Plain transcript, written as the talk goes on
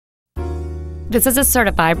This is a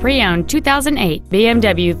certified pre-owned 2008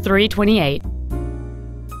 BMW 328.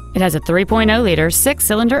 It has a 3.0-liter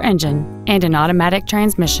six-cylinder engine and an automatic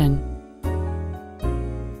transmission.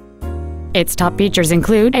 Its top features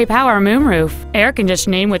include a power moonroof, air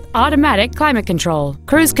conditioning with automatic climate control,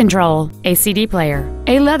 cruise control, a CD player,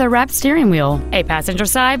 a leather-wrapped steering wheel, a passenger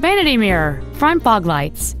side vanity mirror, front fog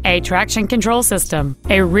lights, a traction control system,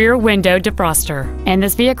 a rear window defroster, and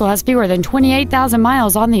this vehicle has fewer than 28,000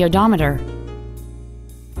 miles on the odometer.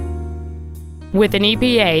 With an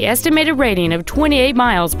EPA estimated rating of 28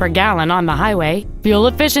 miles per gallon on the highway, fuel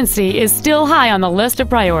efficiency is still high on the list of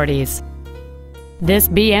priorities. This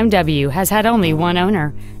BMW has had only one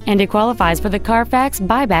owner, and it qualifies for the Carfax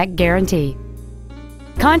buyback guarantee.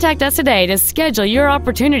 Contact us today to schedule your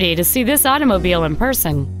opportunity to see this automobile in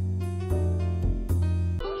person.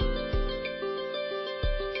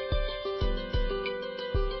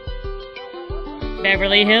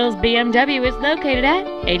 Beverly Hills BMW is located at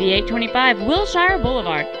 8825 Wilshire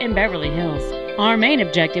Boulevard in Beverly Hills. Our main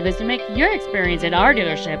objective is to make your experience at our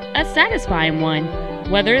dealership a satisfying one,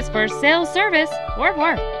 whether it's for sales, service, or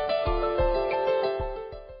work.